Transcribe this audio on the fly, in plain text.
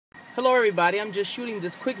Hello everybody, I'm just shooting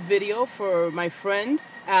this quick video for my friend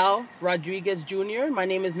Al Rodriguez Jr. My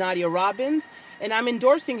name is Nadhia Robbins and I'm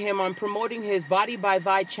endorsing him on promoting his Body by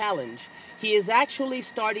Vi challenge. He is actually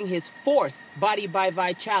starting his fourth Body by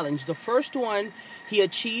Vi challenge. The first one he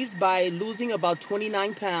achieved by losing about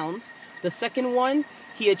 29 pounds. The second one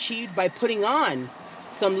he achieved by putting on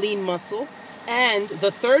some lean muscle. And the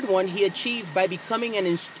third one he achieved by becoming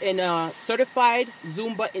a certified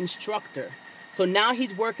Zumba instructor. So now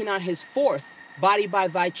he's working on his fourth Body by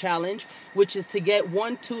Vi challenge, which is to get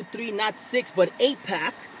 1, 2, 3, not 6, but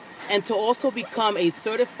 8-pack, and to also become a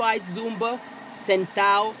certified Zumba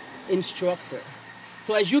Centao instructor.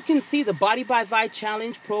 So as you can see, the Body by Vi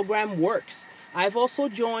challenge program works. I've also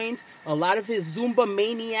joined. A lot of his Zumba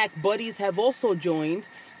maniac buddies have also joined.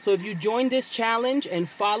 So if you join this challenge and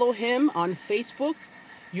follow him on Facebook,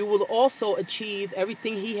 you will also achieve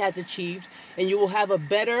everything he has achieved, and you will have a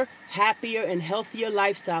better, happier, and healthier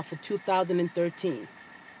lifestyle for 2013.